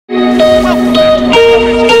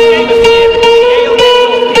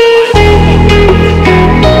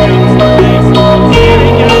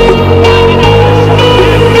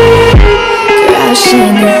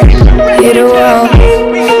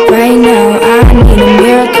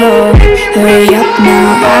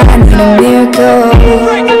Now I need a miracle.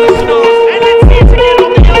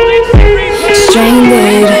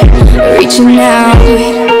 Stranded, reaching out.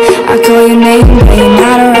 I call your name, but you're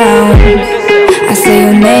not around. I say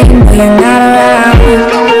your name, but you're not around.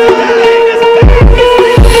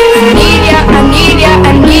 I need ya, I need ya,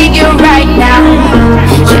 I need you right now.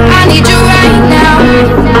 Yeah, I need you right now.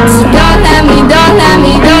 So don't let me, don't let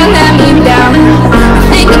me, don't let me down. I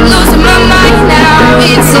think I'm losing my mind now.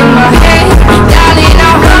 It's in my head, darling,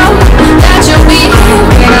 I hope that you'll be here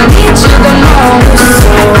when I need you the most.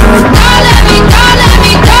 So don't let me, don't let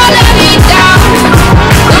me, don't let me down.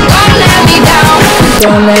 Don't let me down.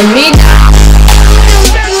 Don't let me down.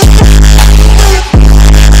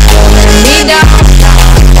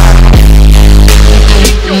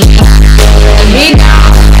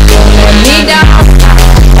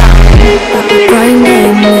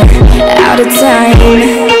 Out of time,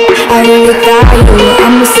 I really thought you were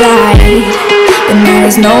on my side, but now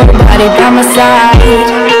there's nobody by my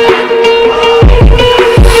side.